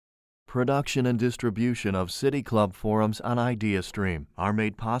Production and distribution of City Club forums on IdeaStream are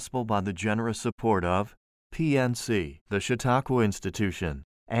made possible by the generous support of PNC, the Chautauqua Institution,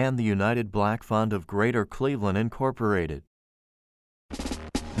 and the United Black Fund of Greater Cleveland, Incorporated.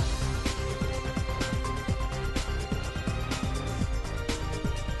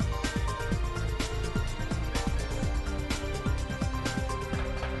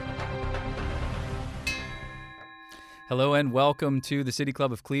 Hello and welcome to the City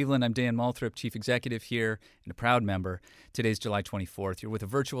Club of Cleveland. I'm Dan Malthrop, Chief Executive here and a proud member. Today's July 24th. You're with a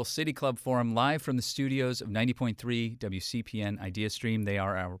virtual City Club forum live from the studios of 90.3 WCPN IdeaStream. They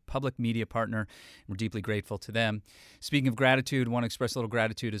are our public media partner. We're deeply grateful to them. Speaking of gratitude, I want to express a little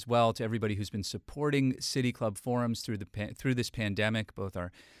gratitude as well to everybody who's been supporting City Club forums through this pandemic, both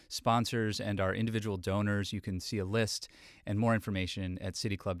our sponsors and our individual donors. You can see a list and more information at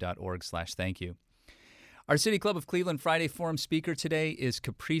cityclub.org/thank you. Our City Club of Cleveland Friday Forum speaker today is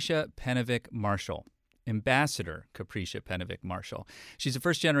Capricia Penavic Marshall, Ambassador Capricia Penavic Marshall. She's a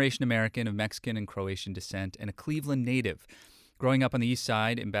first-generation American of Mexican and Croatian descent and a Cleveland native. Growing up on the East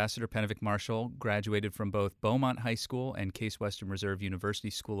Side, Ambassador Penavic Marshall graduated from both Beaumont High School and Case Western Reserve University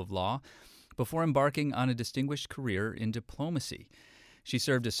School of Law before embarking on a distinguished career in diplomacy. She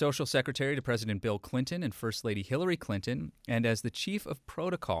served as Social Secretary to President Bill Clinton and First Lady Hillary Clinton, and as the Chief of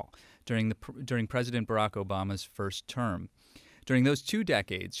Protocol during President Barack Obama's first term. During those 2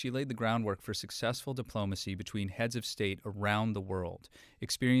 decades, she laid the groundwork for successful diplomacy between heads of state around the world,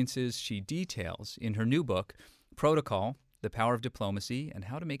 experiences she details in her new book, Protocol: The Power of Diplomacy and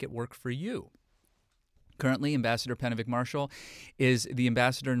How to Make It Work for You. Currently, Ambassador Penavic Marshall is the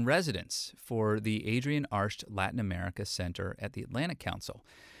ambassador in residence for the Adrienne Arsht Latin America Center at the Atlantic Council.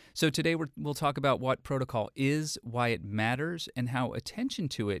 So today we'll talk about what protocol is, why it matters, and how attention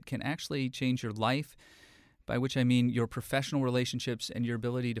to it can actually change your life, by which I mean your professional relationships and your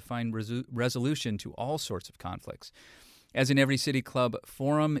ability to find resolution to all sorts of conflicts. As in every City Club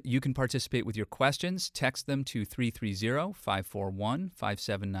forum, you can participate with your questions. Text them to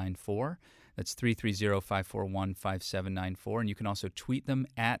 330-541-5794. That's 330-541-5794. And you can also tweet them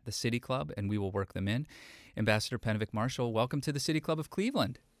at the City Club, and we will work them in. Ambassador Penavic Marshall, welcome to the City Club of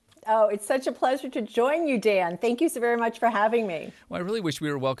Cleveland. Oh, it's such a pleasure to join you, Dan. Thank you so very much for having me. Well, I really wish we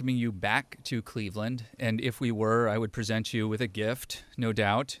were welcoming you back to Cleveland. And if we were, I would present you with a gift, no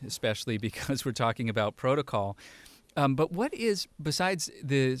doubt, especially because we're talking about protocol. But what is, besides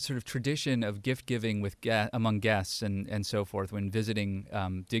the sort of tradition of gift giving among guests and so forth when visiting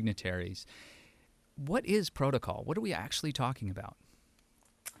dignitaries, what is protocol? What are we actually talking about?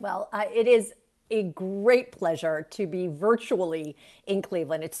 Well, it is a great pleasure to be virtually in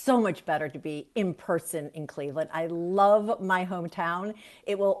Cleveland. It's so much better to be in person in Cleveland. I love my hometown.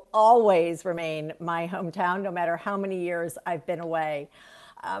 It will always remain my hometown, no matter how many years I've been away.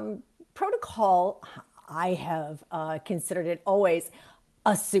 Protocol, I have considered it always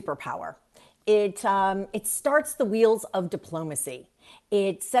a superpower. It starts the wheels of diplomacy.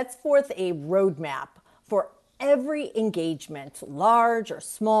 It sets forth a roadmap for every engagement, large or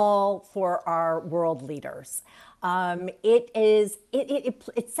small, for our world leaders. It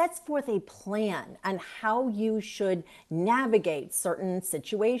sets forth a plan on how you should navigate certain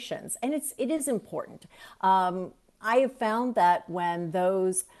situations, and it is important. I have found that when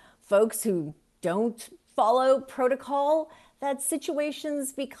those folks who don't follow protocol, that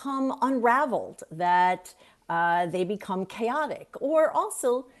situations become unraveled, that they become chaotic, or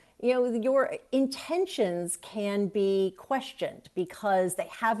also, your intentions can be questioned because they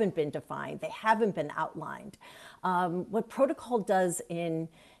haven't been defined, they haven't been outlined. What protocol does in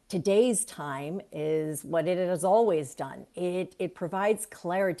today's time is what it has always done. It provides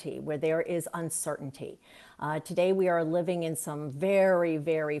clarity where there is uncertainty. Today we are living in some very,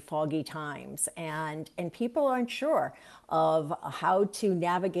 very foggy times, and people aren't sure of how to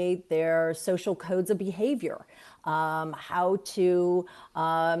navigate their social codes of behavior, how to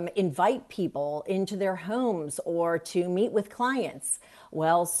invite people into their homes or to meet with clients.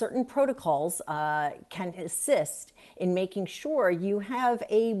 Well, certain protocols can assist in making sure you have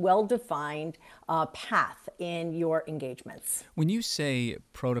a well-defined path in your engagements. When you say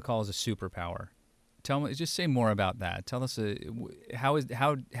protocol is a superpower, just say more about that. Tell us how is it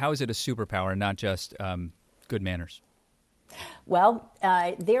a superpower, not just good manners? Well,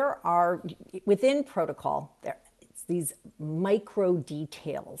 there are within protocol these micro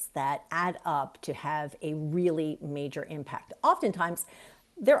details that add up to have a really major impact. Oftentimes,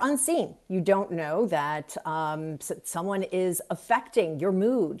 they're unseen. You don't know that someone is affecting your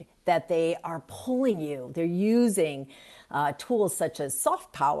mood, that they are pulling you. They're using tools such as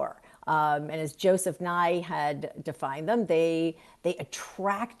soft power. And as Joseph Nye had defined them, they They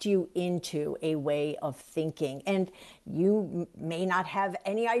attract you into a way of thinking. And you may not have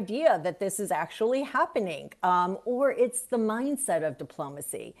any idea that this is actually happening, or it's the mindset of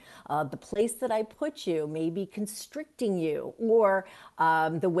diplomacy. The place that I put you may be constricting you, or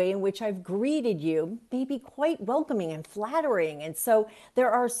the way in which I've greeted you may be quite welcoming and flattering. And so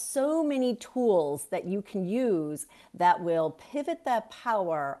there are so many tools that you can use that will pivot that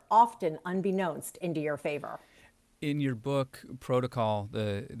power, often unbeknownst, into your favor. In your book, Protocol,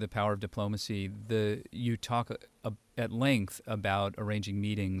 the Power of Diplomacy, you talk at length about arranging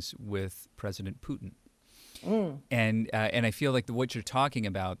meetings with President Putin. And I feel like what you're talking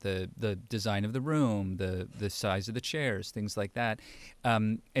about, the design of the room, the size of the chairs, things like that,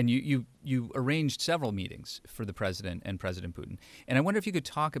 and you arranged several meetings for the president and President Putin. And I wonder if you could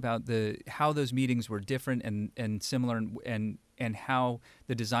talk about how those meetings were different and similar, and how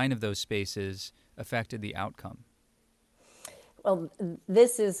the design of those spaces affected the outcome. Well,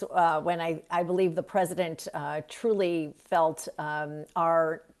 this is when I believe the president truly felt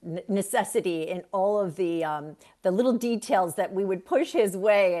our necessity in all of the little details that we would push his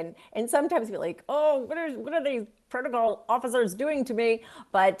way, and sometimes be like, oh, what are these protocol officers doing to me?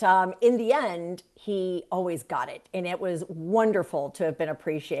 But in the end, he always got it, and it was wonderful to have been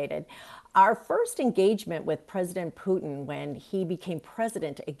appreciated. Our first engagement with President Putin when he became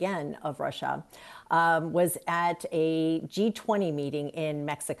president again of Russia was at a G20 meeting in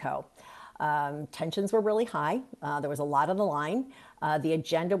Mexico. Tensions were really high. There was a lot on the line. The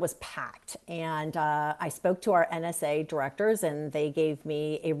agenda was packed. And I spoke to our NSA directors, and they gave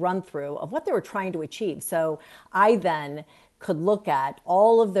me a run through of what they were trying to achieve. So I then could look at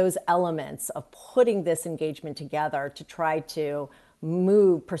all of those elements of putting this engagement together to try to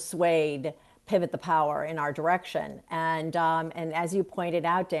persuade, pivot the power in our direction. And as you pointed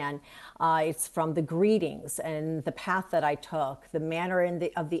out, Dan, it's from the greetings and the path that I took, the manner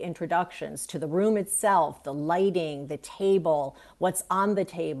of the introductions, to the room itself, the lighting, the table, what's on the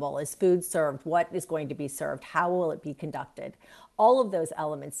table, is food served, what is going to be served, how will it be conducted, all of those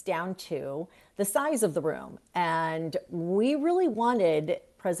elements down to the size of the room. And we really wanted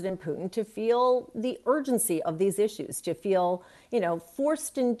President Putin to feel the urgency of these issues, to feel,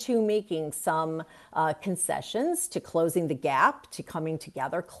 forced into making some concessions, to closing the gap, to coming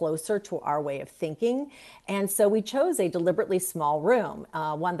together closer to our way of thinking. And so we chose a deliberately small room,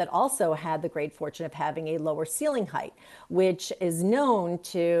 one that also had the great fortune of having a lower ceiling height, which is known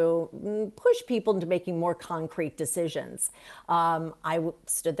to push people into making more concrete decisions. I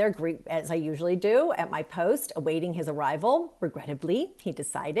stood there, as I usually do, at my post, awaiting his arrival. Regrettably, he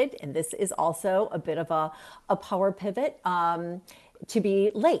decided, and this is also a bit of a power pivot, to be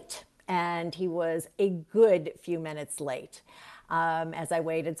late. And he was a good few minutes late. As I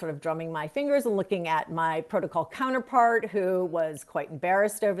waited, sort of drumming my fingers and looking at my protocol counterpart, who was quite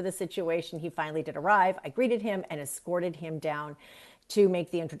embarrassed over the situation, he finally did arrive. I greeted him and escorted him down to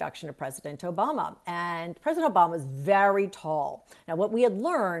make the introduction to President Obama. And President Obama was very tall. Now, what we had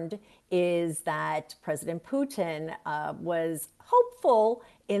learned is that President Putin was hopeful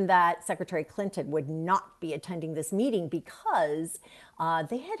in that Secretary Clinton would not be attending this meeting because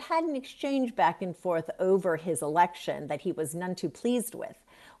they had had an exchange back and forth over his election that he was none too pleased with.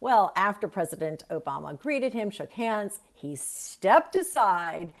 Well, after President Obama greeted him, shook hands, he stepped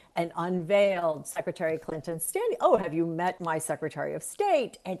aside and unveiled Secretary Clinton standing. Oh, have you met my Secretary of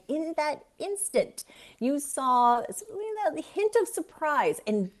State? And in that instant, you saw the hint of surprise.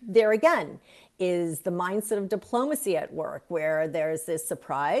 And there again is the mindset of diplomacy at work, where there's this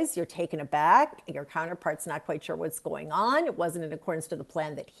surprise, you're taken aback, your counterpart's not quite sure what's going on. It wasn't in accordance to the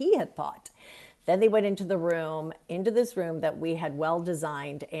plan that he had thought. Then they went into this room that we had well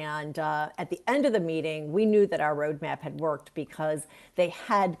designed. And at the end of the meeting, we knew that our roadmap had worked because they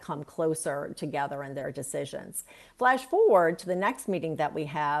had come closer together in their decisions. Flash forward to the next meeting that we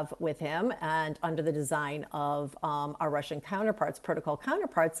have with him, and under the design of our Russian counterparts, protocol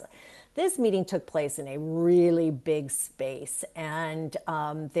counterparts, this meeting took place in a really big space, and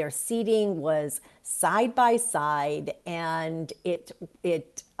their seating was side by side, and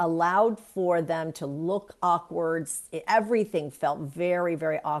it allowed for them to look awkward. Everything felt very,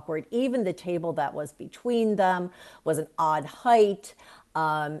 very awkward. Even the table that was between them was an odd height.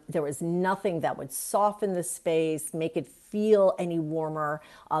 There was nothing that would soften the space, make it feel any warmer.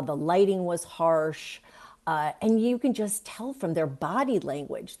 The lighting was harsh. And you can just tell from their body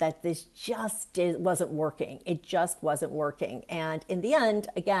language that this just wasn't working. It just wasn't working. And in the end,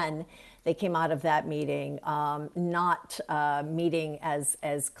 again, they came out of that meeting not meeting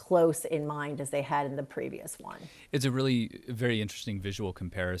as close in mind as they had in the previous one. It's a really very interesting visual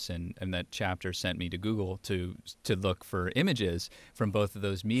comparison, and that chapter sent me to Google to look for images from both of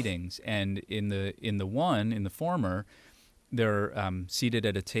those meetings. And in the former, they're seated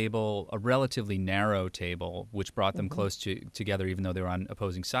at a table, a relatively narrow table, which brought them close together, even though they were on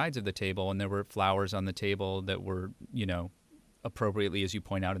opposing sides of the table. And there were flowers on the table that were, appropriately, as you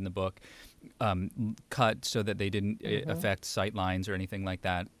point out in the book, cut so that they didn't affect sight lines or anything like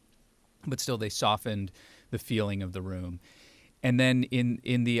that. But still, they softened the feeling of the room. And then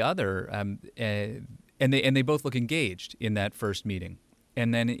in the other, and they both look engaged in that first meeting.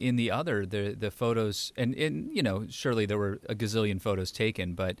 And then in the other, the photos, and surely there were a gazillion photos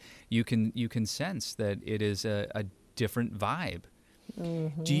taken, but you can sense that it is a different vibe.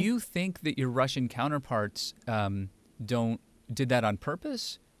 Mm-hmm. Do you think that your Russian counterparts did that on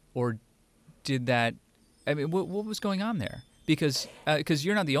purpose, or did that? I mean, what was going on there? Because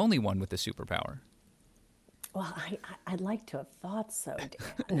you're not the only one with the superpower. Well, I'd like to have thought so,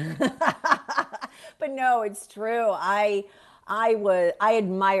 Dan. But no, it's true. I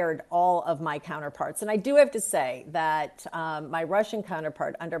admired all of my counterparts. And I do have to say that my Russian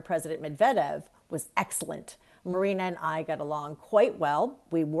counterpart under President Medvedev was excellent. Marina and I got along quite well.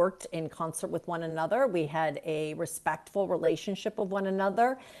 We worked in concert with one another. We had a respectful relationship with one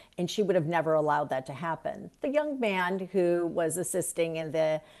another, and she would have never allowed that to happen. The young man who was assisting in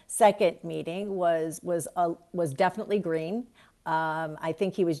the second meeting was definitely green. I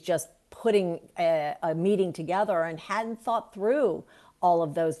think he was just putting a meeting together and hadn't thought through all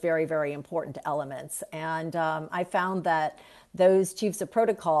of those very, very important elements. And I found that those chiefs of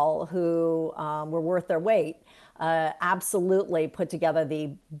protocol who were worth their weight absolutely put together the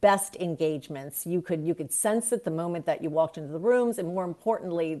best engagements. You could sense it the moment that you walked into the rooms, and more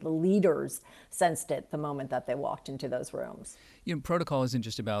importantly, the leaders sensed it the moment that they walked into those rooms. Protocol isn't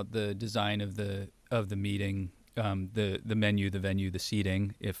just about the design of the meeting, the menu, the venue, the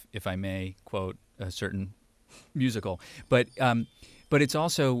seating, if I may quote a certain musical, but it's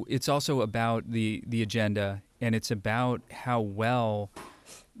also about the agenda, and it's about how well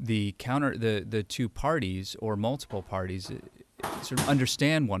the two parties or multiple parties sort of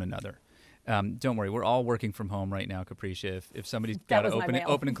understand one another. Don't worry, we're all working from home right now, Capricia. If somebody's got to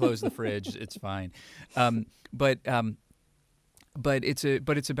open and close the fridge, it's fine. But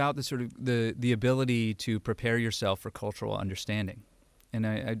it's about the sort of the ability to prepare yourself for cultural understanding, and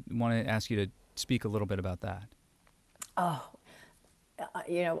I want to ask you to speak a little bit about that. Oh,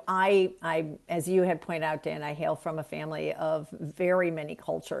 I as you had pointed out, Dan, I hail from a family of very many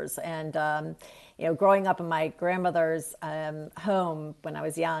cultures, and growing up in my grandmother's home when I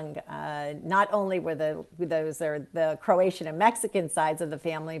was young, not only were the Croatian and Mexican sides of the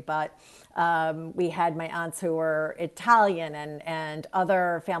family, but we had my aunts who were Italian and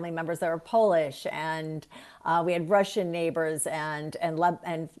other family members that were Polish, and we had Russian neighbors and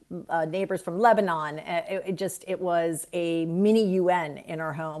neighbors from Lebanon. It was a mini UN in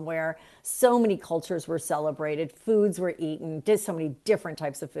our home where so many cultures were celebrated, foods were eaten, so many different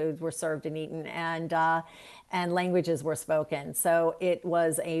types of foods were served and eaten, and languages were spoken. So it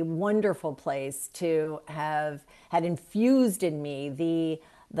was a wonderful place to have had infused in me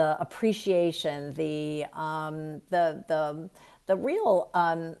the appreciation, the real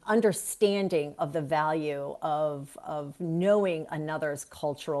understanding of the value of knowing another's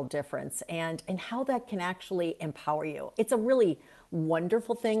cultural difference and how that can actually empower you. It's a really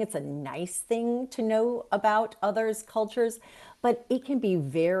wonderful thing. It's a nice thing to know about others' cultures, but it can be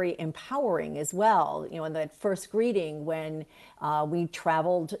very empowering as well. In that first greeting, when we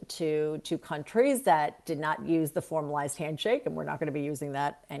traveled to countries that did not use the formalized handshake, and we're not going to be using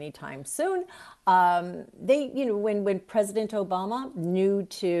that anytime soon, when President Obama knew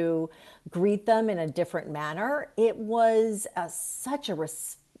to greet them in a different manner, it was such a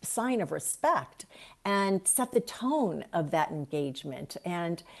sign of respect and set the tone of that engagement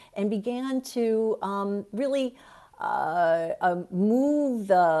and began to really move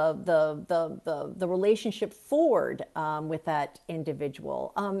the relationship forward with that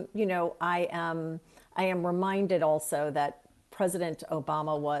individual. I am reminded also that President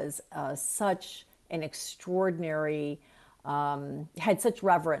Obama was such an extraordinary, had such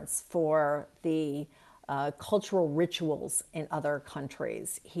reverence for the cultural rituals in other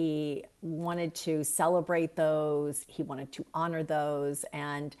countries. He wanted to celebrate those. He wanted to honor those.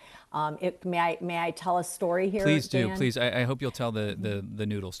 And may I tell a story here? Please do. Dan? Please. I hope you'll tell the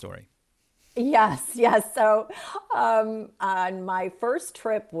noodle story. Yes, yes. So, on my first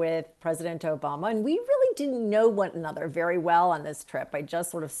trip with President Obama, and we really didn't know one another very well on this trip. I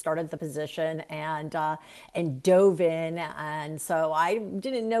just sort of started the position and dove in, and so I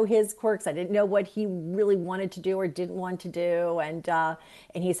didn't know his quirks. I didn't know what he really wanted to do or didn't want to do, and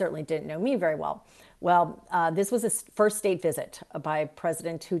he certainly didn't know me very well. Well, this was his first state visit by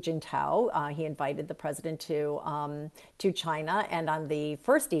President Hu Jintao. He invited the president to China, and on the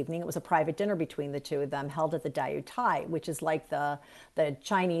first evening, it was a private dinner between the two of them, held at the Diyu Tai, which is like the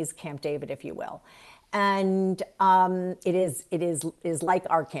Chinese Camp David, if you will, and it is like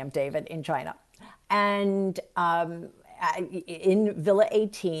our Camp David in China, and in Villa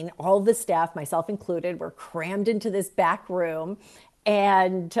 18, all the staff, myself included, were crammed into this back room.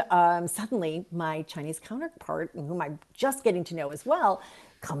 And suddenly, my Chinese counterpart, whom I'm just getting to know as well,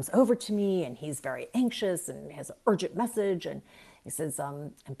 comes over to me, and he's very anxious and has an urgent message. And he says,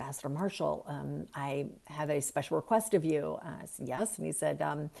 Ambassador Marshall, I have a special request of you. I said, yes. And he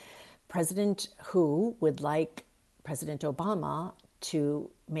said, President Hu would like President Obama to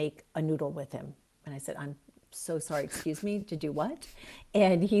make a noodle with him. And I said, I'm so sorry, excuse me, to do what?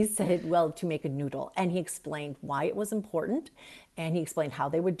 And he said, well, to make a noodle. And he explained why it was important, and he explained how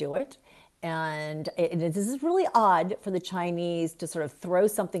they would do it. And this is really odd for the Chinese to sort of throw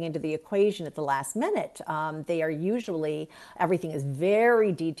something into the equation at the last minute. They are usually, everything is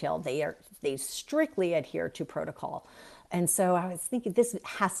very detailed. They strictly adhere to protocol. And so I was thinking this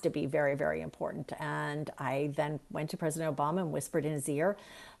has to be very, very important. And I then went to President Obama and whispered in his ear,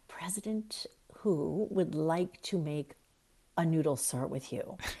 President Hu would like to make a noodle, sir, with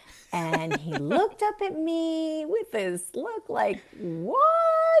you. And he looked up at me with this look like,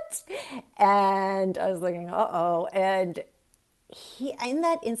 what? And I was thinking, uh-oh. And in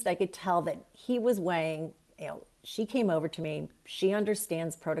that instant, I could tell that he was weighing, she came over to me. She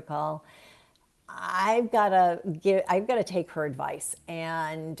understands protocol. I've got to take her advice,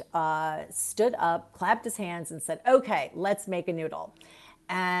 and stood up, clapped his hands, and said, okay, let's make a noodle.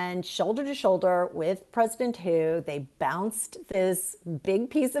 And shoulder to shoulder with President Hu, they bounced this big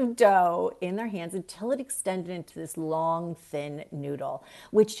piece of dough in their hands until it extended into this long, thin noodle,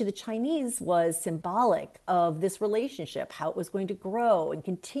 which to the Chinese was symbolic of this relationship, how it was going to grow and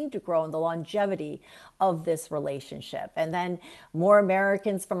continue to grow, and the longevity of this relationship. And then more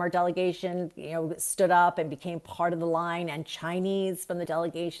Americans from our delegation, stood up and became part of the line, and Chinese from the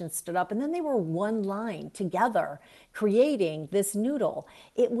delegation stood up, and then they were one line together, creating this noodle.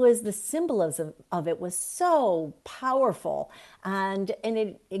 It was the symbolism of it was so powerful, and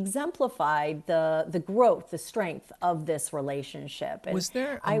it exemplified the growth, the strength of this relationship. And Was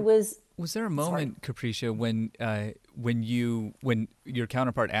there a moment, Capricia, when your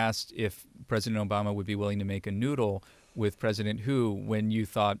counterpart asked if President Obama would be willing to make a noodle with President Hu, when you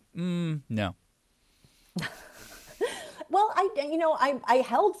thought, no? Well, I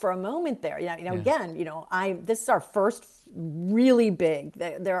held for a moment there. Again, this is our first really big.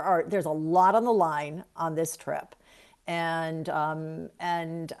 There's a lot on the line on this trip, and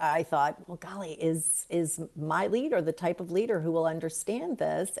I thought, well, golly, is my leader the type of leader who will understand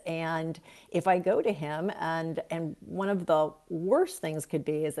this? And if I go to him, and one of the worst things could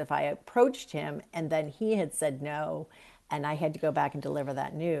be is if I approached him and then he had said no, and I had to go back and deliver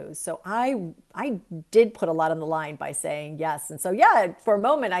that news. So I did put a lot on the line by saying yes. And so, yeah, for a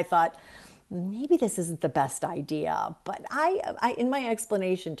moment I thought, maybe this isn't the best idea. But I in my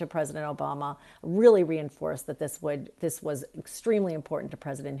explanation to President Obama, really reinforced that this was extremely important to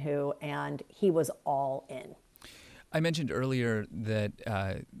President Hu, and he was all in. I mentioned earlier that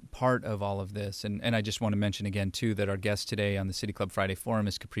part of all of this, and I just want to mention again, too, that our guest today on the City Club Friday Forum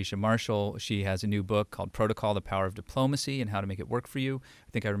is Capricia Marshall. She has a new book called Protocol, The Power of Diplomacy and How to Make It Work for You.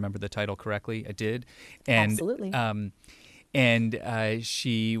 I think I remember the title correctly. I did. And, absolutely. And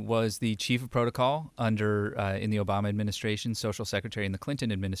she was the chief of protocol in the Obama administration, social secretary in the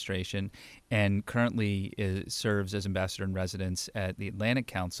Clinton administration, and currently serves as ambassador in residence at the Atlantic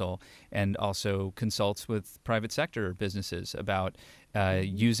Council, and also consults with private sector businesses about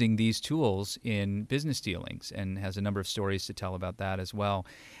using these tools in business dealings, and has a number of stories to tell about that as well.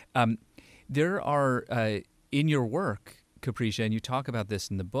 There are, in your work, Capricia, and you talk about this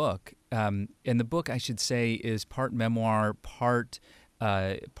in the book. And the book, I should say, is part memoir, part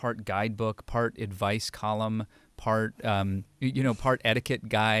guidebook, part advice column, part etiquette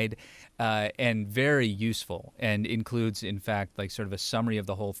guide, and very useful, and includes, in fact, like sort of a summary of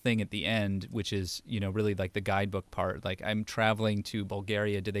the whole thing at the end, which is, really like the guidebook part. Like, I'm traveling to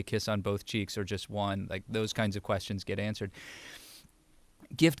Bulgaria. Did they kiss on both cheeks or just one? Like, those kinds of questions get answered.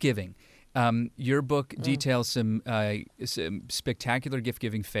 Gift giving. Your book details some spectacular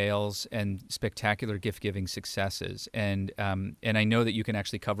gift-giving fails and spectacular gift-giving successes, and I know that you can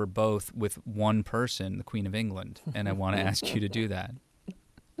actually cover both with one person, the Queen of England, and I want to ask you to do that.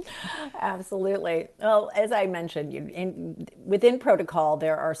 Absolutely. Well, as I mentioned, within protocol,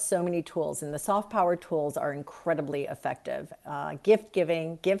 there are so many tools, and the soft power tools are incredibly effective. Gift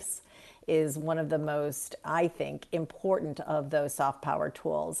giving, gifts is one of the most, I think, important of those soft power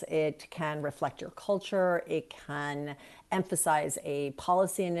tools. It can reflect your culture. It can emphasize a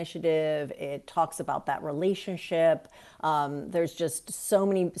policy initiative. It talks about that relationship. There's just so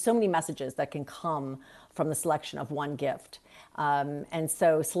many messages that can come from the selection of one gift. And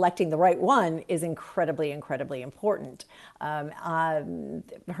so selecting the right one is incredibly, incredibly important.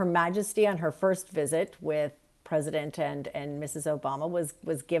 Her Majesty, on her first visit with President and Mrs. Obama,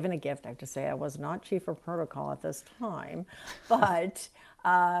 was given a gift. I have to say, I was not chief of protocol at this time, but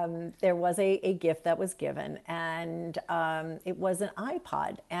there was a gift that was given, and it was an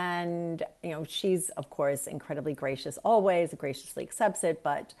iPod. And she's of course incredibly gracious, always graciously accepts it,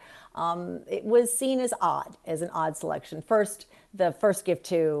 but it was seen as an odd selection. The first gift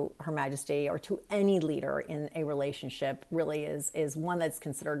to Her Majesty, or to any leader in a relationship, really is one that's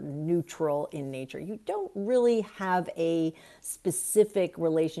considered neutral in nature. You don't really have a specific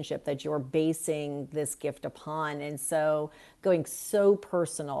relationship that you're basing this gift upon, and so going so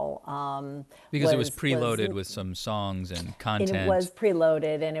personal. Because it was preloaded with some songs and content. And it was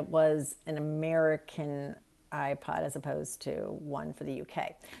preloaded, and it was an American iPod as opposed to one for the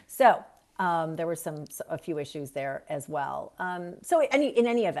UK. So there were a few issues there as well. So in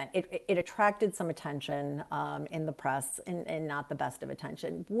any event, it attracted some attention in the press, and not the best of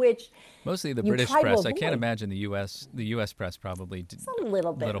attention, which mostly the British press. I can't imagine the U.S. press probably did a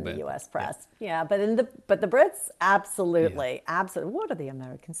little bit in the U.S. press. Yeah, but the Brits, absolutely. What are the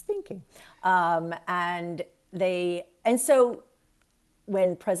Americans thinking? And so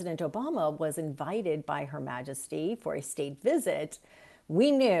when President Obama was invited by Her Majesty for a state visit, we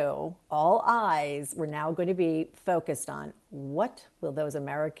knew all eyes were now going to be focused on what will those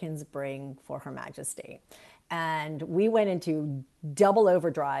Americans bring for Her Majesty. And we went into double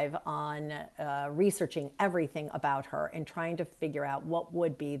overdrive on researching everything about her and trying to figure out what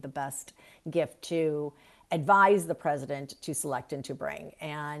would be the best gift to advise the president to select and to bring.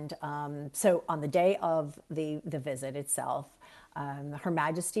 And so on the day of the visit itself, Her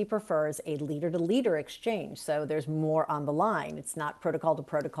Majesty prefers a leader-to-leader exchange. So there's more on the line. It's not protocol to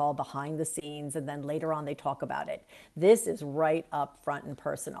protocol behind the scenes, and then later on they talk about it. This is right up front and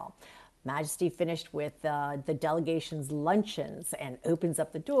personal. Majesty finished with the delegation's luncheons and opens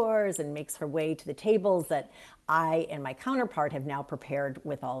up the doors and makes her way to the tables that I and my counterpart have now prepared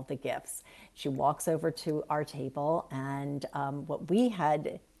with all of the gifts. She walks over to our table, and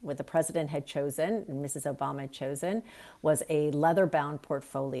what the president had chosen and Mrs. Obama had chosen was a leather-bound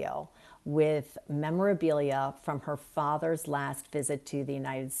portfolio with memorabilia from her father's last visit to the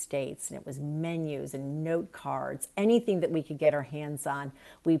United States. And it was menus and note cards, anything that we could get our hands on,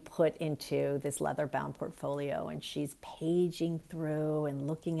 we put into this leather-bound portfolio. And she's paging through and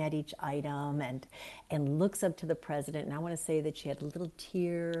looking at each item and looks up to the president. And I want to say that she had a little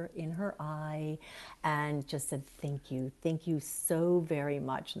tear in her eye and just said, thank you so very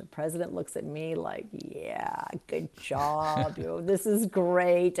much. And the president looks at me like, yeah, good job. This is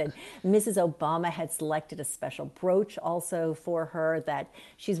great. And Mrs. Obama had selected a special brooch also for her that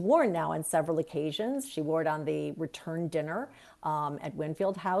she's worn now on several occasions. She wore it on the return dinner at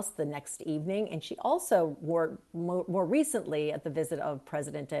Winfield House the next evening. And she also wore more recently at the visit of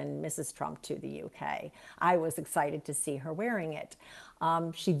President and Mrs. Trump to the UK. I was excited to see her wearing it.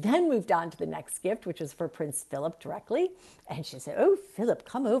 She then moved on to the next gift, which was for Prince Philip directly. And she said, oh, Philip,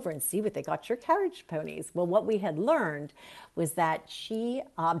 come over and see what they got your carriage ponies. Well, what we had learned was that he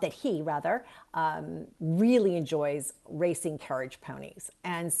really enjoys racing carriage ponies.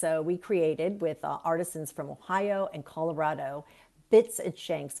 And so we created, with artisans from Ohio and Colorado, bits and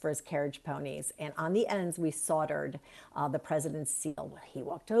shanks for his carriage ponies. And on the ends, we soldered the president's seal. He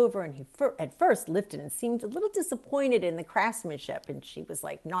walked over and he at first lifted and seemed a little disappointed in the craftsmanship. And she was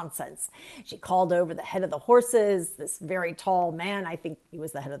like, nonsense. She called over the head of the horses, this very tall man. I think he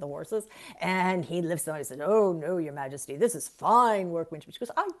was the head of the horses. And he lifts them and said, oh, no, Your Majesty, this is fine workmanship. She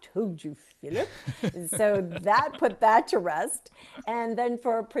goes, I told you, Philip. So that put that to rest. And then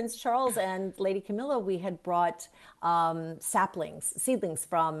for Prince Charles and Lady Camilla, we had brought seedlings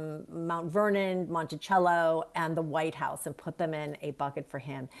from Mount Vernon, Monticello, and the White House, and put them in a bucket for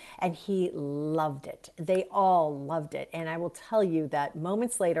him. And he loved it. They all loved it. And I will tell you that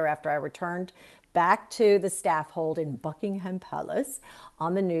moments later, after I returned back to the staff hold in Buckingham Palace.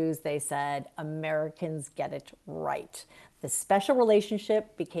 On the news, they said, Americans get it right. The special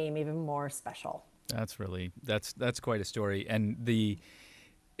relationship became even more special. That's quite a story. And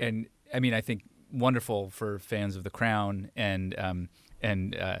I mean, I think wonderful for fans of The Crown and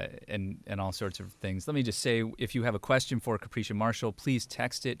all sorts of things. Let me just say, if you have a question for Capricia Marshall, please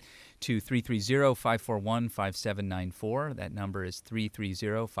text it to 330-541-5794. That number is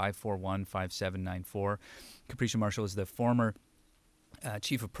 330-541-5794. Capricia Marshall is the former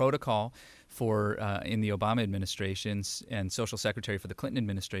chief of protocol for in the Obama administration and social secretary for the Clinton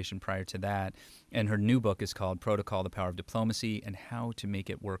administration prior to that. And her new book is called Protocol: The Power of Diplomacy and How to Make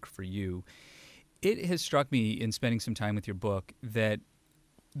It Work for You. It has struck me in spending some time with your book that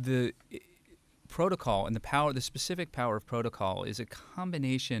the protocol and the specific power of protocol is a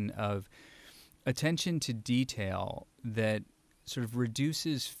combination of attention to detail that sort of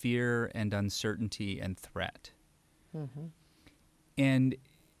reduces fear and uncertainty and threat. Mm-hmm. And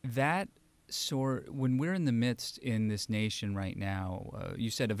that when we're in the midst in this nation right now, you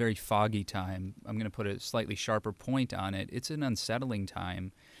said a very foggy time. I'm going to put a slightly sharper point on it. It's an unsettling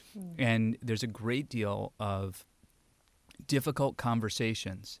time. And there's a great deal of difficult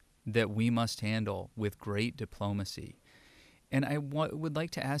conversations that we must handle with great diplomacy. And I would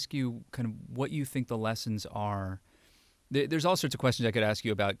like to ask you kind of what you think the lessons are. There's all sorts of questions I could ask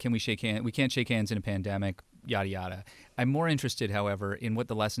you about. Can we shake hands? We can't shake hands in a pandemic, yada, yada. I'm more interested, however, in what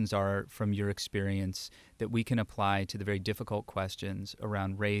the lessons are from your experience that we can apply to the very difficult questions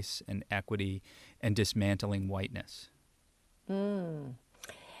around race and equity and dismantling whiteness. You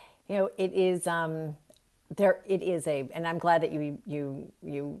know, it is and I'm glad that you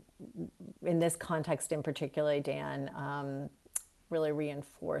in this context in particular, Dan, really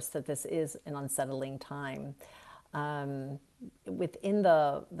reinforce that this is an unsettling time. Within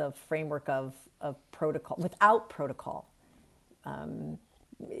the framework of protocol, without protocol,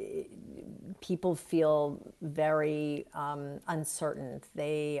 people feel very uncertain.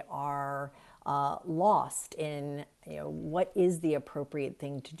 They are lost in, what is the appropriate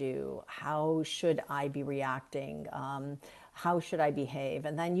thing to do? How should I be reacting? How should I behave?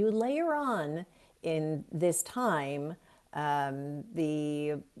 And then you layer on in this time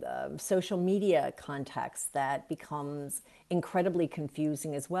the social media context that becomes incredibly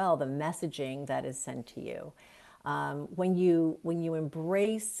confusing as well, the messaging that is sent to you. When you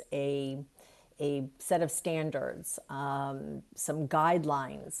embrace a set of standards, some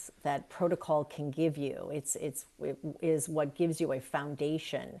guidelines that protocol can give you. It is what gives you a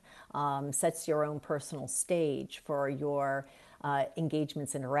foundation, sets your own personal stage for your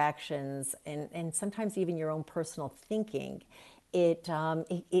engagements, interactions, and sometimes even your own personal thinking. It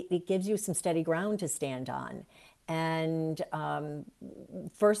gives you some steady ground to stand on. And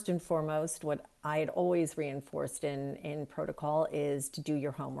first and foremost, what I had always reinforced in protocol is to do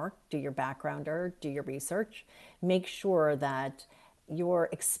your homework, do your backgrounder, do your research, make sure that you're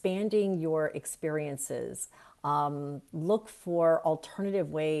expanding your experiences, look for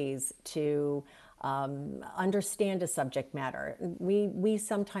alternative ways to understand a subject matter. We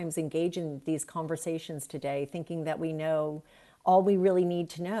sometimes engage in these conversations today thinking that we know all we really need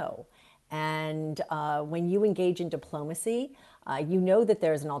to know. And when you engage in diplomacy, you know that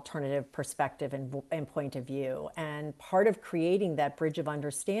there's an alternative perspective and point of view. And part of creating that bridge of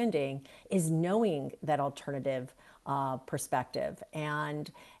understanding is knowing that alternative perspective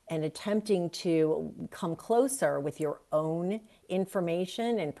and attempting to come closer with your own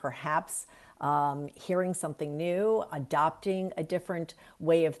information and perhaps hearing something new, adopting a different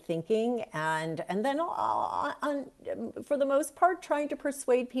way of thinking, and then for the most part, trying to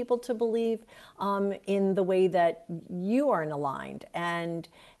persuade people to believe in the way that you are aligned. And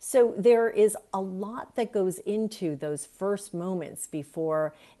so there is a lot that goes into those first moments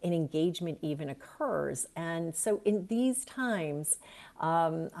before an engagement even occurs. And so in these times,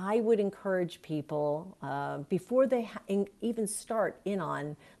 I would encourage people before they even start in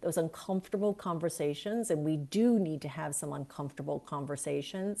on those uncomfortable conversations, and we do need to have some uncomfortable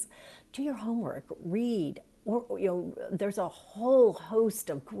conversations, do your homework, read. Or, there's a whole host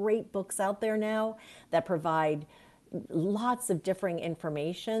of great books out there now that provide lots of differing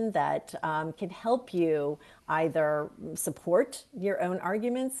information that can help you either support your own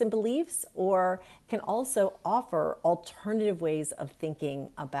arguments and beliefs or can also offer alternative ways of thinking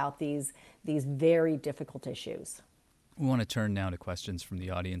about these very difficult issues. We want to turn now to questions from the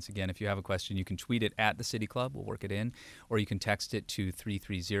audience. Again, if you have a question, you can tweet it at the City Club. We'll work it in. Or you can text it to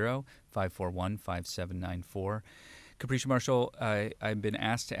 330-541-5794. Capricia Marshall, I've been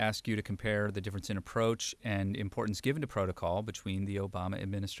asked to ask you to compare the difference in approach and importance given to protocol between the Obama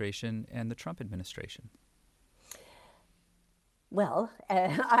administration and the Trump administration. Well,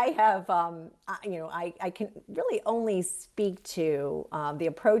 I have, I can really only speak to the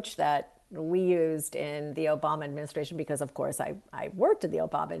approach that we used in the Obama administration because, of course, I worked in the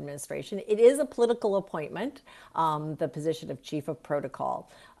Obama administration. It is a political appointment, the position of chief of protocol.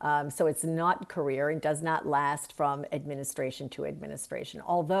 So it's not career and does not last from administration to administration,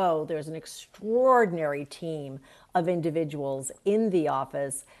 although there's an extraordinary team of individuals in the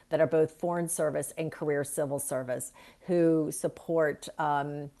office that are both foreign service and career civil service who support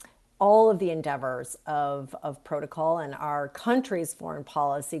all of the endeavors of protocol and our country's foreign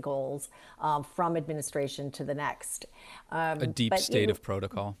policy goals from administration to the next. A deep state of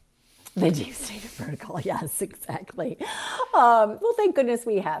protocol. The deep state of protocol, yes, exactly. Well, thank goodness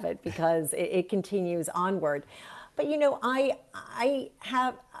we have it because it continues onward. But I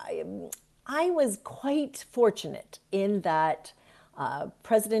was quite fortunate in that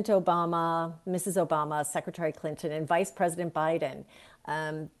President Obama, Mrs. Obama, Secretary Clinton, and Vice President Biden,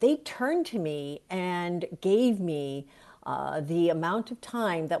 they turned to me and gave me the amount of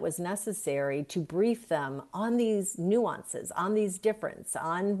time that was necessary to brief them on these nuances, on these differences,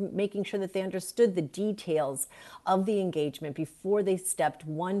 on making sure that they understood the details of the engagement before they stepped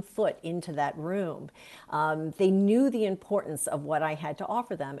one foot into that room. They knew the importance of what I had to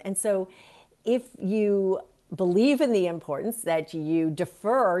offer them. And so if you believe in the importance that you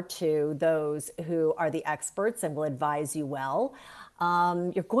defer to those who are the experts and will advise you well,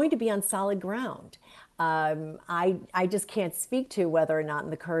 you're going to be on solid ground. I just can't speak to whether or not in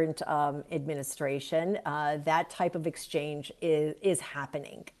the current administration that type of exchange is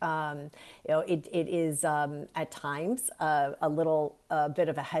happening. It is at times a little bit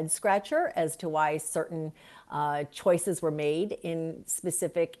of a head scratcher as to why certain choices were made in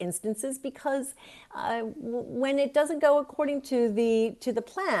specific instances, because when it doesn't go according to the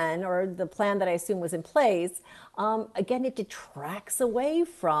plan, or the plan that I assume was in place, again, it detracts away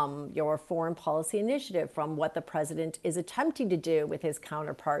from your foreign policy initiative, from what the president is attempting to do with his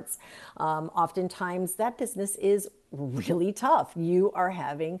counterparts. Oftentimes, that business is really tough. You are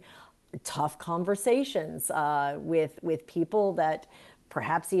having tough conversations with people that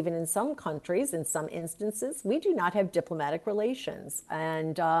perhaps even in some countries, in some instances, we do not have diplomatic relations.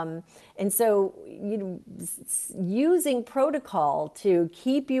 And so using protocol to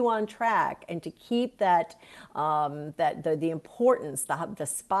keep you on track and to keep that, the importance, the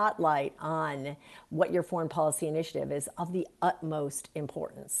spotlight on what your foreign policy initiative is of the utmost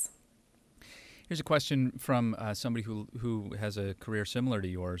importance. Here's a question from somebody who has a career similar to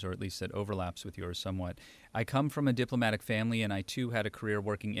yours, or at least that overlaps with yours somewhat. I come from a diplomatic family, and I too had a career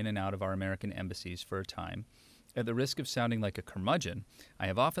working in and out of our American embassies for a time. At the risk of sounding like a curmudgeon, I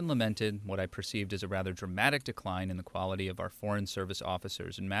have often lamented what I perceived as a rather dramatic decline in the quality of our foreign service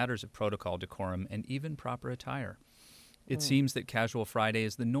officers in matters of protocol, decorum, and even proper attire. It seems that casual Friday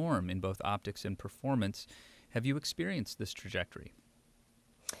is the norm in both optics and performance. Have you experienced this trajectory?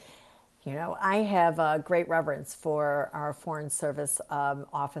 I have a great reverence for our foreign service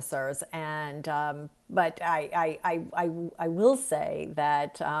officers, and but I will say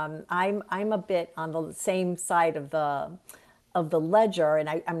that I'm a bit on the same side of the ledger, and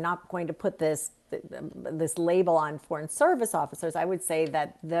I'm not going to put this label on foreign service officers. I would say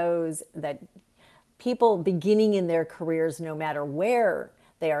that that people beginning in their careers, no matter where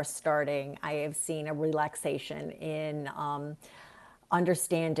they are starting, I have seen a relaxation in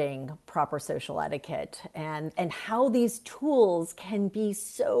understanding proper social etiquette and how these tools can be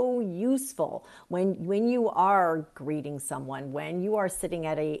so useful when you are greeting someone, when you are sitting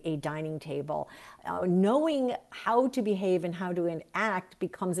at a dining table. Knowing how to behave and how to act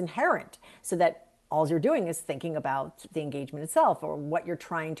becomes inherent, so that all you're doing is thinking about the engagement itself or what you're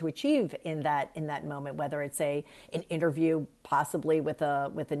trying to achieve in that moment, whether it's an interview possibly with a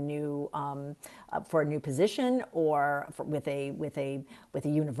new for a new position, or with a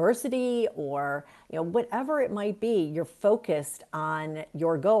university, or whatever it might be. You're focused on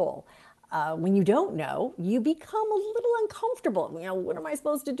your goal. When you don't know, you become a little uncomfortable. What am I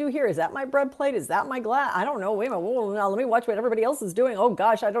supposed to do here? Is that my bread plate? Is that my glass? I don't know. Wait a minute. Whoa, now let me watch what everybody else is doing. Oh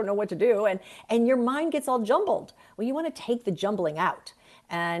gosh, I don't know what to do. And your mind gets all jumbled. Well, you want to take the jumbling out.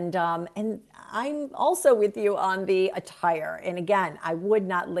 And I'm also with you on the attire. And again, I would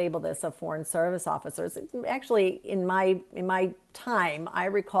not label this of foreign service officers. Actually, in my time, I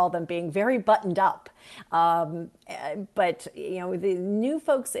recall them being very buttoned up. But the new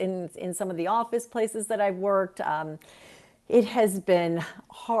folks in some of the office places that I've worked, it has been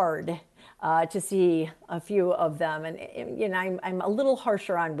hard to see a few of them. And you know, I'm a little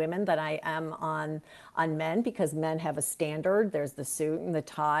harsher on women than I am on men, because men have a standard. There's the suit and the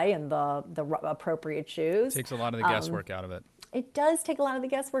tie and the appropriate shoes. Takes a lot of the guesswork out of it. It does take a lot of the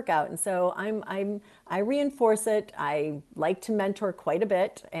guesswork out, and so I reinforce it. I like to mentor quite a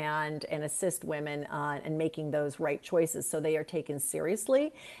bit and assist women in making those right choices, so they are taken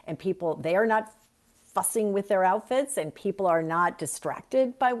seriously, and they are not fussing with their outfits, and people are not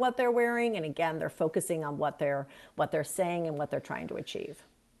distracted by what they're wearing. And again, they're focusing on what they're saying and what they're trying to achieve.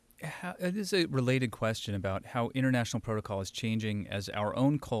 This is a related question about how international protocol is changing as our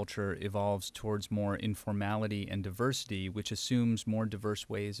own culture evolves towards more informality and diversity, which assumes more diverse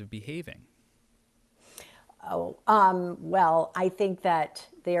ways of behaving. Well, I think that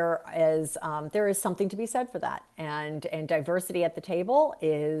there is something to be said for that, and diversity at the table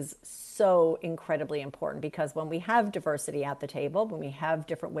is so incredibly important, because when we have diversity at the table, when we have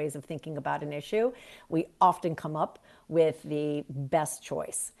different ways of thinking about an issue, we often come up with the best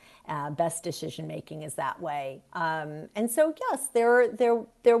choice. Best decision making is that way, and so yes,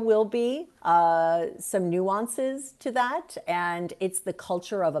 there will be some nuances to that, and it's the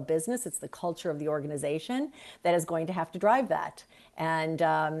culture of a business, it's the culture of the organization that is going to have to drive that. And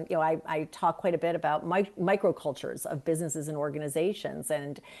you know, I talk quite a bit about microcultures of businesses and organizations,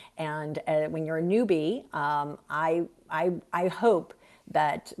 and when you're a newbie, I hope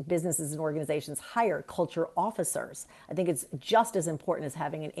that businesses and organizations hire culture officers. I think it's just as important as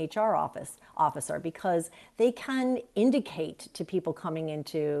having an HR officer, because they can indicate to people coming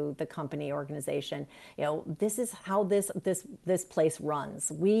into the company organization, you know, this is how this place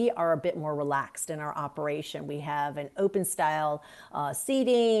runs. We are a bit more relaxed in our operation. We have an open style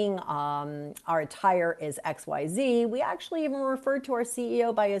seating. Our attire is XYZ. We actually even refer to our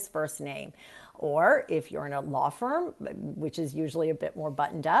CEO by his first name. Or if you're in a law firm, which is usually a bit more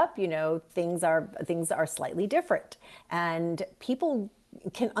buttoned up, you know, things are slightly different. And people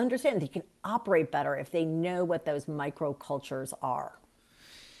can understand, they can operate better if they know what those microcultures are.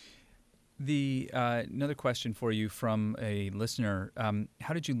 Another question for you from a listener.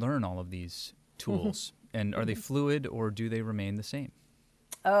 How did you learn all of these tools? And are they fluid, or do they remain the same?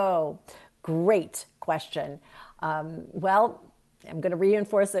 Oh, great question. Well, I'm going to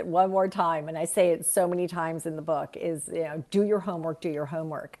reinforce it one more time, and I say it so many times in the book, is, you know, do your homework, do your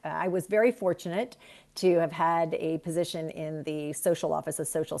homework. I was very fortunate to have had a position in the social office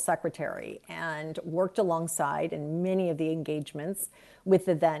as social secretary, and worked alongside in many of the engagements with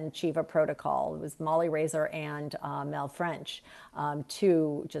the then chief of protocol. It was Molly Razor and Mel French,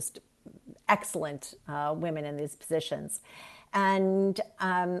 two just excellent women in these positions. And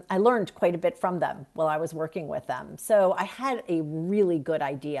I learned quite a bit from them while I was working with them. So I had a really good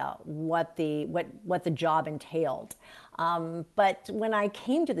idea what the job entailed. But when I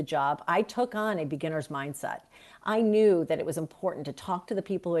came to the job, I took on a beginner's mindset. I knew that it was important to talk to the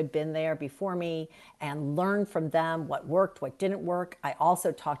people who had been there before me and learn from them what worked, what didn't work. I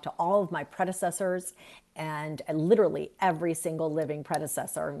also talked to all of my predecessors, and literally every single living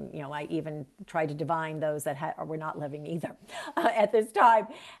predecessor. You know, I even tried to divine those that were not living either at this time,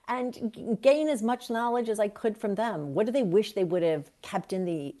 and gain as much knowledge as I could from them. What do they wish they would have kept in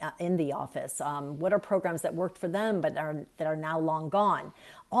the office? What are programs that worked for them but that are now long gone?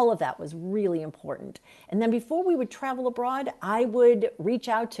 All of that was really important. And then before we would travel abroad, I would reach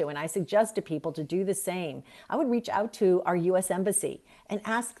out to, and I suggest to people to do the same, I would reach out to our U.S. Embassy and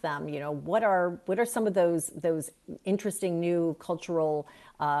ask them, you know, what are some of those interesting new cultural,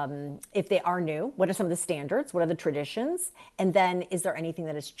 if they are new, what are some of the standards, what are the traditions, and then is there anything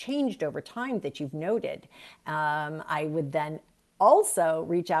that has changed over time that you've noted? I would then also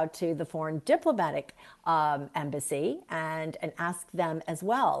reach out to the foreign diplomatic embassy and ask them as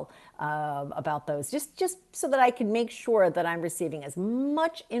well about those, just so that I can make sure that I'm receiving as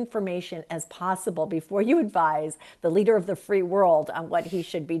much information as possible before you advise the leader of the free world on what he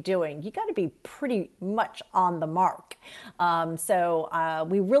should be doing. You got to be pretty much on the mark. So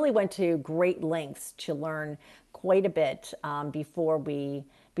we really went to great lengths to learn quite a bit before we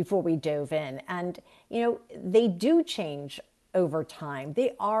dove in. And you know, they do change over time.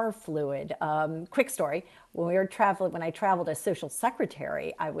 They are fluid. Quick story: when I traveled as social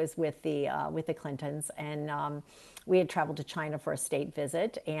secretary, I was with the Clintons, and we had traveled to China for a state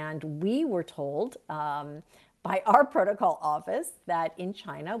visit, and we were told by our protocol office that in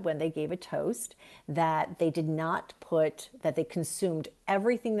China, when they gave a toast, that they consumed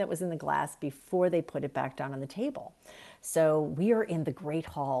everything that was in the glass before they put it back down on the table. So we are in the Great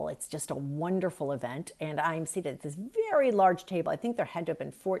Hall. It's just a wonderful event. And I'm seated at this very large table. I think there had to have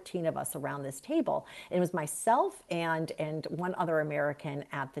been 14 of us around this table. And it was myself and one other American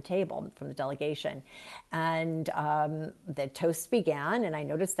at the table from the delegation. And the toast began, and I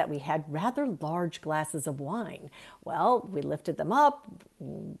noticed that we had rather large glasses of wine. Well, we lifted them up,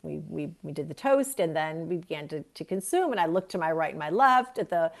 we did the toast, and then we began to consume. And I looked to my right and my left at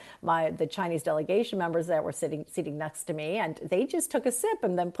the Chinese delegation members that were sitting next to me, and they just took a sip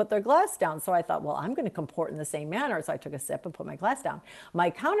and then put their glass down. So I thought, well, I'm going to comport in the same manner. So I took a sip and put my glass down. My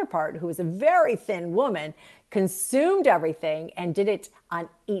counterpart, who was a very thin woman, consumed everything and did it on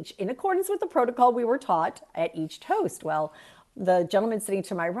each, in accordance with the protocol we were taught at each toast. Well, the gentleman sitting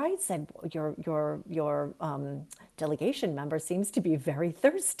to my right said, your delegation member seems to be very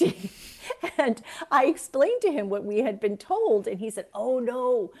thirsty. And I explained to him what we had been told. And he said, oh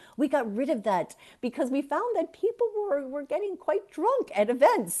no, we got rid of that because we found that people were getting quite drunk at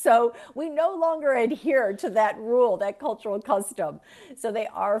events. So we no longer adhere to that rule, that cultural custom. So they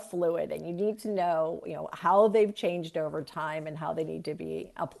are fluid, and you need to know, how they've changed over time and how they need to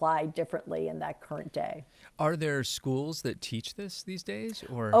be applied differently in that current day. Are there schools that teach this these days?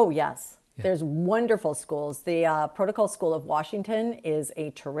 Or Oh, yes. Yeah. There's wonderful schools. The Protocol School of Washington is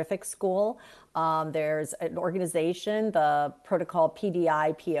a terrific school. There's an organization, the Protocol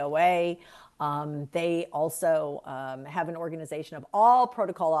PDI POA. They also have an organization of all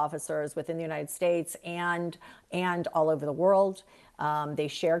protocol officers within the United States and all over the world. They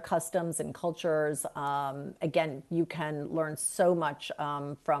share customs and cultures. Again, you can learn so much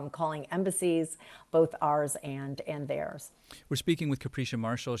from calling embassies, both ours and theirs. We're speaking with Capricia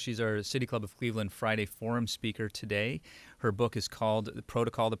Marshall. She's our City Club of Cleveland Friday Forum speaker today. Her book is called The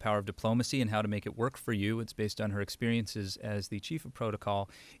Protocol, The Power of Diplomacy and How to Make It Work for You. It's based on her experiences as the chief of protocol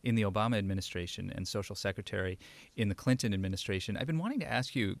in the Obama administration and social secretary in the Clinton administration. I've been wanting to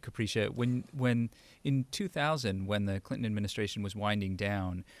ask you, Capricia, when in 2000, when the Clinton administration was winding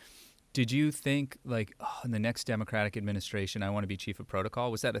down, did you think, like, in the next Democratic administration, I want to be chief of protocol?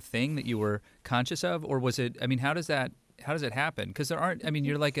 Was that a thing that you were conscious of? Or was it, how does it happen? Because there aren't,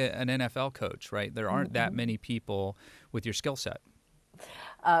 you're like an NFL coach, right? There aren't that many people with your skill set.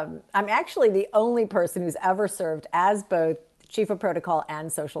 I'm actually the only person who's ever served as both chief of protocol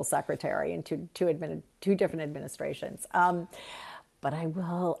and social secretary in two different administrations. But I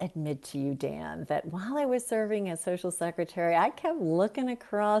will admit to you, Dan, that while I was serving as social secretary, I kept looking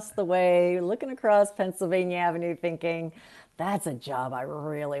across the way, looking across Pennsylvania Avenue, thinking, that's a job I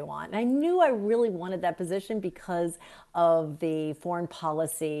really want. And I knew I really wanted that position because of the foreign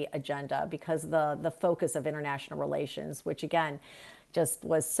policy agenda, because the focus of international relations, which again, just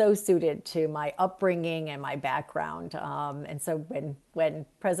was so suited to my upbringing and my background. And so when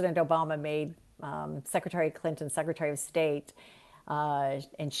President Obama made Secretary Clinton Secretary of State,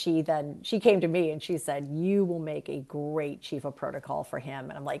 and she came to me and she said, you will make a great chief of protocol for him.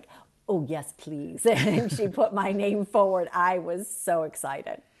 And I'm like, oh, yes, please. And she put my name forward. I was so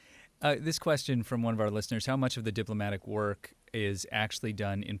excited. This question from one of our listeners: how much of the diplomatic work is actually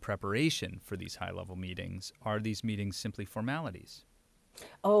done in preparation for these high-level meetings? Are these meetings simply formalities?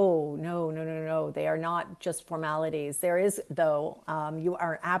 Oh, no. They are not just formalities. There is, though, you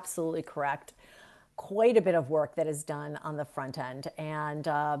are absolutely correct, quite a bit of work that is done on the front end. And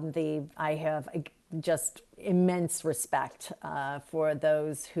I have just immense respect for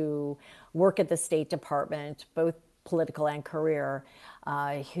those who work at the State Department, both political and career,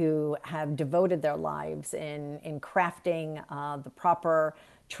 who have devoted their lives in crafting the proper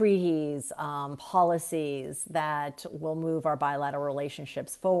treaties, policies that will move our bilateral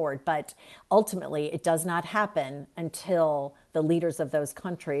relationships forward. But ultimately, it does not happen until the leaders of those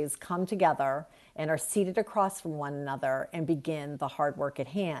countries come together and are seated across from one another and begin the hard work at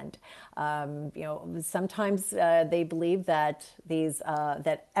hand. Sometimes they believe that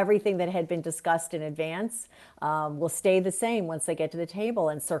that everything that had been discussed in advance will stay the same once they get to the table,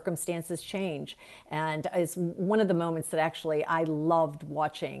 and circumstances change. And it's one of the moments that actually I loved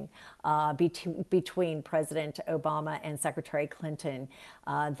watching between President Obama and Secretary Clinton.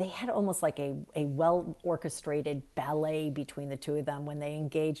 They had almost like a well-orchestrated ballet between the two of them when they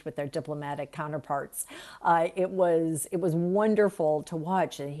engaged with their diplomatic counterparts. It was wonderful to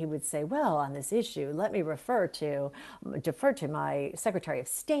watch. And he would say, well, on this issue, let me defer to my Secretary of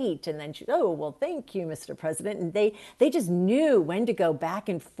State. And then oh, well, thank you, Mr. President. And they just knew when to go back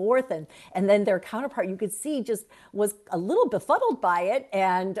and forth. And then their counterpart, you could see, just was a little befuddled by it.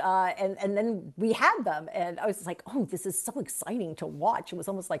 And then we had them. And I was just like, oh, this is so exciting to watch. It was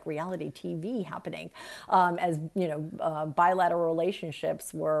almost like reality TV happening as, bilateral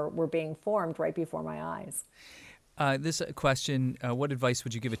relationships were being formed right before my eyes. This question, what advice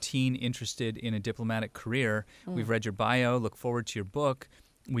would you give a teen interested in a diplomatic career? We've read your bio, look forward to your book.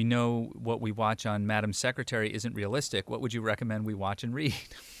 We know what we watch on Madam Secretary isn't realistic. What would you recommend we watch and read?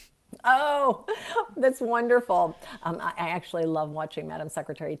 Oh, that's wonderful. I actually love watching Madam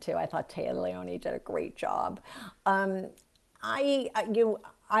Secretary too. I thought Taya Leone did a great job. I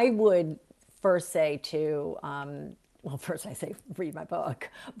would first say to, well, first I say read my book,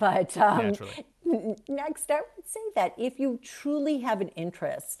 but Naturally. next I would say that if you truly have an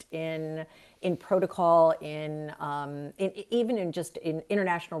interest in protocol, in even in just in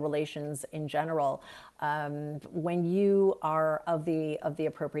international relations in general, when you are of the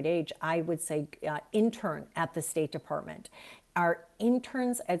appropriate age, I would say intern at the State Department. Our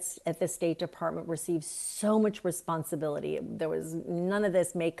interns at the State Department receive so much responsibility. There was none of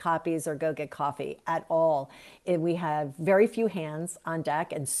this make copies or go get coffee at all. We have very few hands on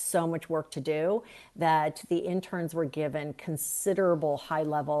deck and so much work to do that the interns were given considerable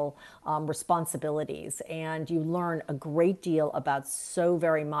high-level responsibilities, and you learn a great deal about so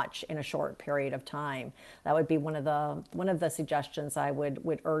very much in a short period of time. That would be one of the suggestions I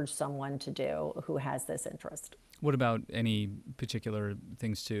would urge someone to do who has this interest. What about any particular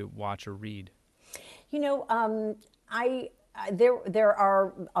things to watch or read? You know, there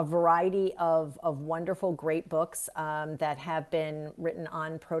are a variety of wonderful, great books that have been written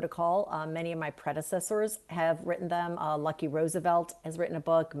on protocol. Many of my predecessors have written them. Lucky Roosevelt has written a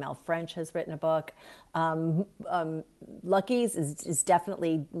book. Mel French has written a book. Lucky's is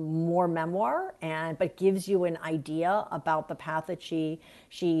definitely more memoir, but gives you an idea about the path that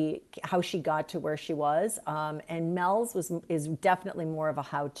how she got to where she was. And Mel's is definitely more of a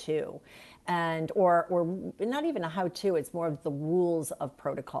how-to. Or not even a how-to, it's more of the rules of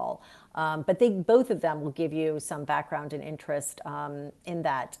protocol. But both of them will give you some background and interest in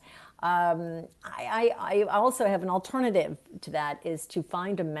that. I also have an alternative to that, is to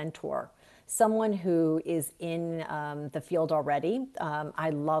find a mentor. Someone who is in the field already.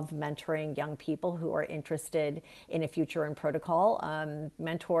 I love mentoring young people who are interested in a future in protocol.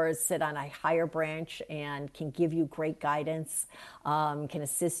 Mentors sit on a higher branch and can give you great guidance, can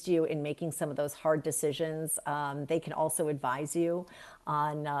assist you in making some of those hard decisions. They can also advise you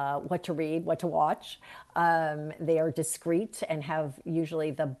on what to read, what to watch. They are discreet and have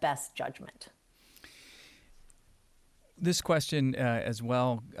usually the best judgment. This question as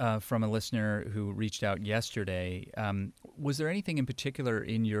well from a listener who reached out yesterday. Was there anything in particular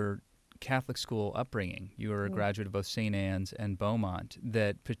in your Catholic school upbringing, you were a graduate of both St. Anne's and Beaumont,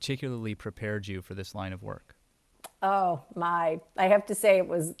 that particularly prepared you for this line of work? Oh my! I have to say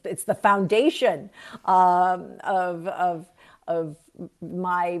it's the foundation of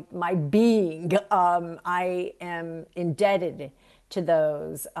my being. I am indebted to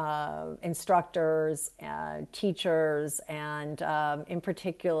those instructors, teachers, and in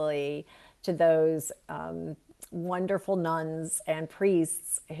particularly to those wonderful nuns and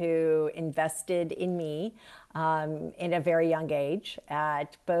priests who invested in me in a very young age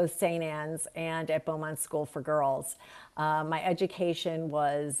at both St. Anne's and at Beaumont School for Girls. My education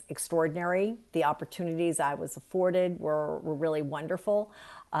was extraordinary. The opportunities I was afforded were really wonderful.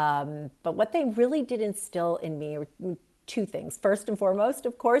 But what they really did instill in me were two things. First and foremost,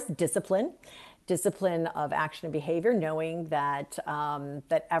 of course, discipline of action and behavior, knowing that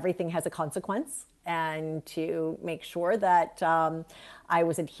that everything has a consequence, and to make sure that I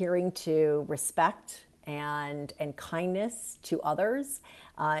was adhering to respect and kindness to others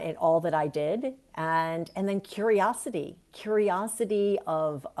in all that I did, and then curiosity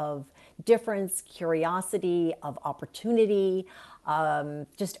of difference, curiosity of opportunity.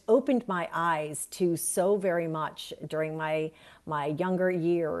 Just opened my eyes to so very much during my younger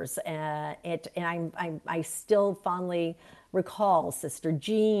years, and I still fondly recall Sister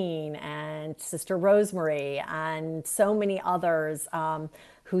Jean and Sister Rosemary and so many others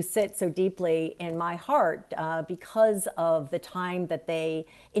who sit so deeply in my heart because of the time that they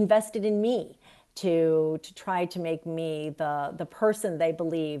invested in me to try to make me the person they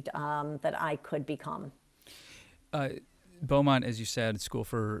believed that I could become. Beaumont, as you said, School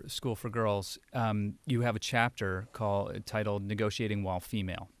for Girls, you have a chapter titled Negotiating While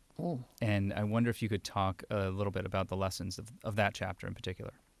Female. Mm. And I wonder if you could talk a little bit about the lessons of that chapter in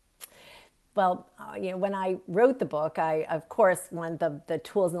particular. Well, when I wrote the book, I, of course, wanted the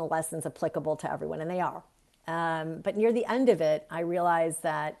tools and the lessons applicable to everyone, and they are. But near the end of it, I realized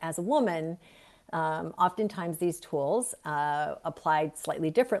that as a woman, oftentimes these tools applied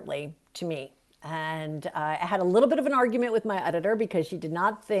slightly differently to me. And I had a little bit of an argument with my editor because she did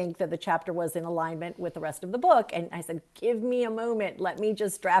not think that the chapter was in alignment with the rest of the book. And I said, give me a moment. Let me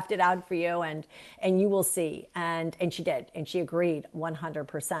just draft it out for you and you will see. And she did. And she agreed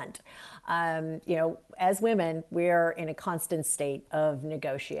 100%. As women, we're in a constant state of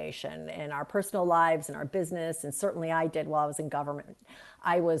negotiation in our personal lives, in our business, and certainly I did while I was in government.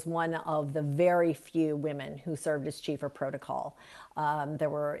 I was one of the very few women who served as chief of protocol.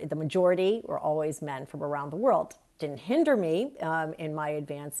 The majority were always men from around the world. Didn't hinder me in my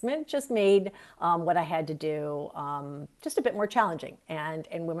advancement, just made what I had to do just a bit more challenging, and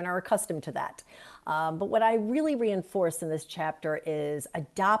women are accustomed to that. But what I really reinforce in this chapter is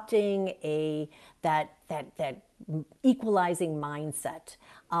adopting that equalizing mindset.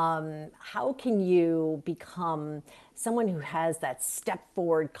 How can you become someone who has that step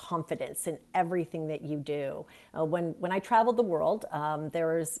forward confidence in everything that you do? When I traveled the world,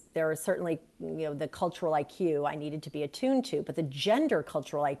 there was certainly the cultural IQ I needed to be attuned to, but the gender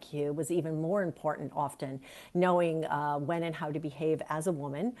cultural IQ was even more important often, knowing when and how to behave as a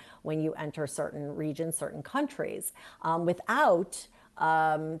woman when you enter certain regions, certain countries, without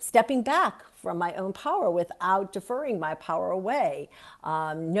stepping back from my own power, without deferring my power away,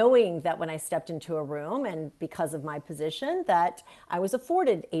 knowing that when I stepped into a room and because of my position that I was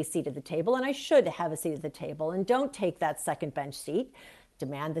afforded a seat at the table and I should have a seat at the table, and don't take that second bench seat,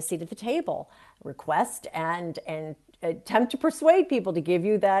 demand the seat at the table, request and attempt to persuade people to give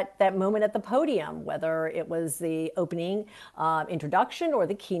you that moment at the podium, whether it was the opening introduction or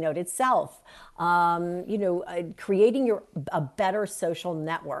the keynote itself. Creating a better social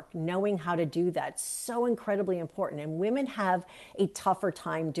network, knowing how to do that, so incredibly important. And women have a tougher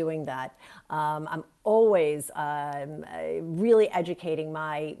time doing that. I'm always really educating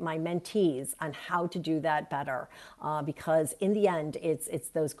my mentees on how to do that better, because in the end, it's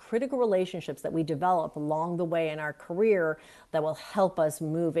those critical relationships that we develop along the way in our career that will help us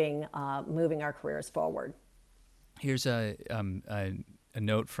moving our careers forward. Here's a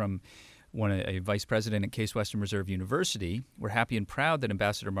note from a vice president at Case Western Reserve University. We're happy and proud that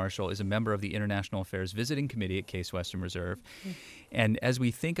Ambassador Marshall is a member of the International Affairs Visiting Committee at Case Western Reserve. Mm-hmm. And as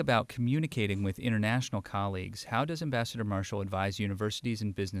we think about communicating with international colleagues, how does Ambassador Marshall advise universities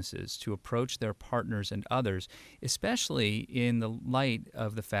and businesses to approach their partners and others, especially in the light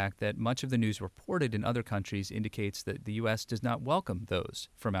of the fact that much of the news reported in other countries indicates that the U.S. does not welcome those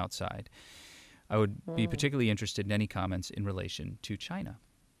from outside? I would be particularly interested in any comments in relation to China.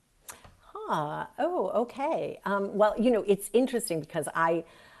 Oh, okay. Well, it's interesting because I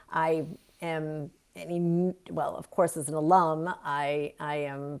am, of course, as an alum, I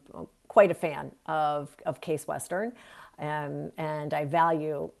am quite a fan of Case Western, and I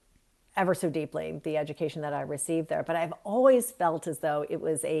value ever so deeply the education that I received there. But I've always felt as though it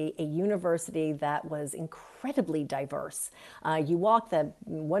was a university that was incredibly diverse. You walk the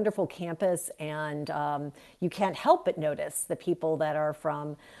wonderful campus and you can't help but notice the people that are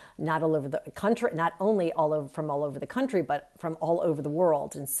from not all over the country, not only from all over the country, but from all over the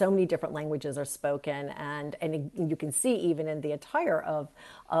world. And so many different languages are spoken. And you can see even in the attire of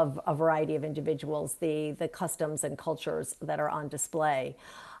a variety of individuals, the customs and cultures that are on display.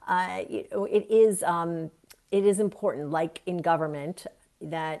 It is important, like in government,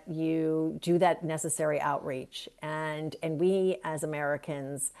 that you do that necessary outreach. And we as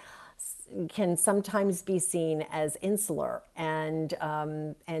Americans can sometimes be seen as insular, and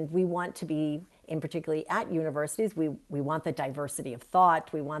we want to be, in particularly at universities, we want the diversity of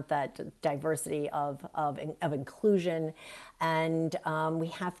thought, we want that diversity of inclusion, and we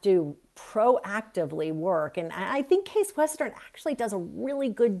have to proactively work. And I think Case Western actually does a really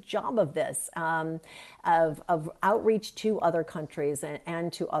good job of this, of outreach to other countries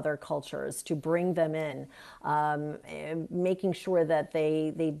and to other cultures to bring them in, making sure that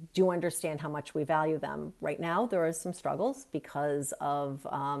they do understand how much we value them. Right now, there are some struggles because of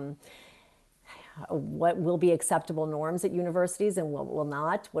what will be acceptable norms at universities and what will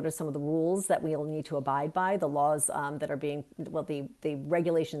not. What are some of the rules that we'll need to abide by, the laws that are being, the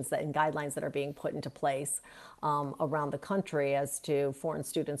regulations and guidelines that are being put into place around the country as to foreign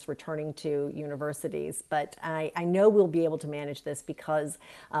students returning to universities. But I know we'll be able to manage this because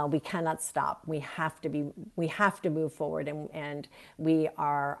we cannot stop. We have to move forward, and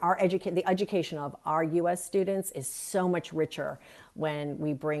the education of our U.S. students is so much richer when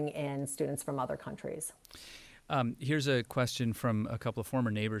we bring in students from other countries. Here's a question from a couple of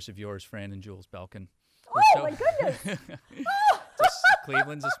former neighbors of yours, Fran and Jules Belkin. My goodness!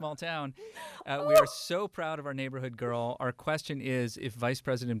 Cleveland's a small town. We are so proud of our neighborhood girl. Our question is, if Vice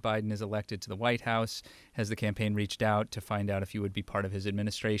President Biden is elected to the White House, has the campaign reached out to find out if you would be part of his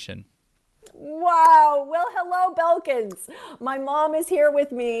administration? Wow. Well, hello, Belkins. My mom is here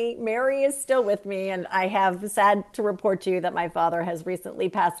with me. Mary is still with me. And I have sad to report to you that my father has recently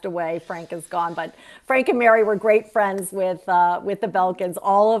passed away. Frank is gone. But Frank and Mary were great friends with the Belkins.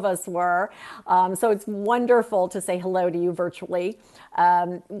 All of us were. So it's wonderful to say hello to you virtually.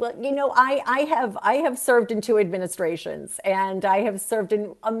 Well, I have served in two administrations, and I have served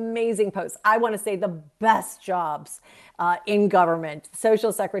in amazing posts. I want to say the best jobs in government,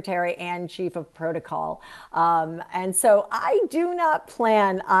 social secretary and chief of protocol. And so I do not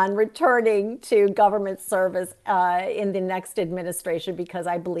plan on returning to government service in the next administration because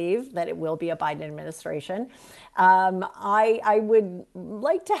I believe that it will be a Biden administration. I would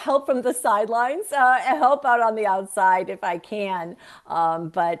like to help from the sidelines, help out on the outside if I can.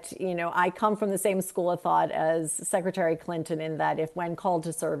 But, I come from the same school of thought as Secretary Clinton in that if when called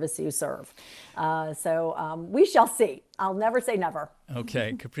to service, you serve. So we shall see. I'll never say never.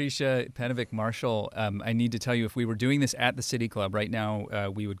 Okay. Capricia Penavic Marshall, I need to tell you, if we were doing this at the City Club right now,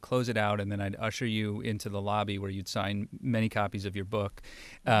 we would close it out and then I'd usher you into the lobby where you'd sign many copies of your book.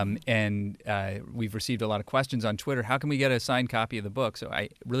 And we've received a lot of questions on Twitter. How can we get a signed copy of the book? So I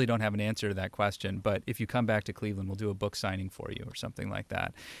really don't have an answer to that question. But if you come back to Cleveland, we'll do a book signing for you or something like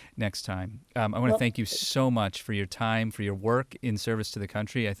that next time. I want to thank you so much for your time, for your work in service to the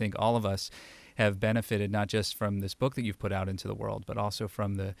country. I think all of us have benefited not just from this book that you've put out into the world, but also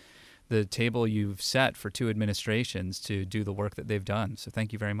from the table you've set for two administrations to do the work that they've done. So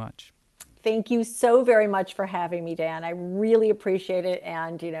thank you very much. Thank you so very much for having me, Dan. I really appreciate it.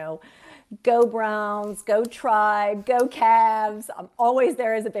 And, go Browns, go Tribe, go Cavs. I'm always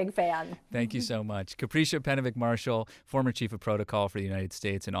there as a big fan. Thank you so much. Capricia Penavic Marshall, former chief of protocol for the United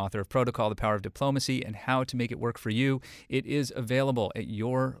States and author of Protocol, The Power of Diplomacy and How to Make It Work for You. It is available at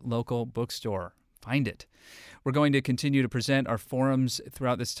your local bookstore. Find it. We're going to continue to present our forums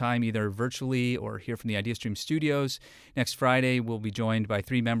throughout this time, either virtually or here from the IdeaStream studios. Next Friday, we'll be joined by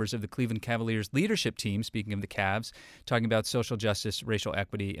three members of the Cleveland Cavaliers leadership team, speaking of the Cavs, talking about social justice, racial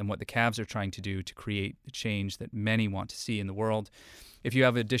equity, and what the Cavs are trying to do to create the change that many want to see in the world. If you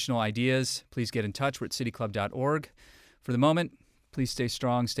have additional ideas, please get in touch. We're at cityclub.org. For the moment, please stay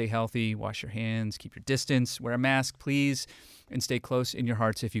strong, stay healthy, wash your hands, keep your distance, wear a mask, please, and stay close in your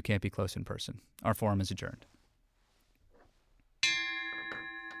hearts if you can't be close in person. Our forum is adjourned.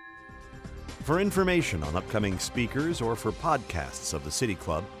 For information on upcoming speakers or for podcasts of the City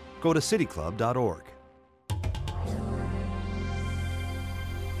Club, go to cityclub.org.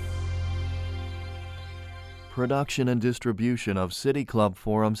 Production and distribution of City Club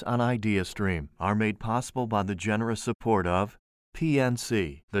forums on IdeaStream are made possible by the generous support of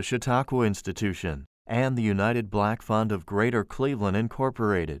PNC, the Chautauqua Institution, and the United Black Fund of Greater Cleveland,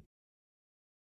 Incorporated.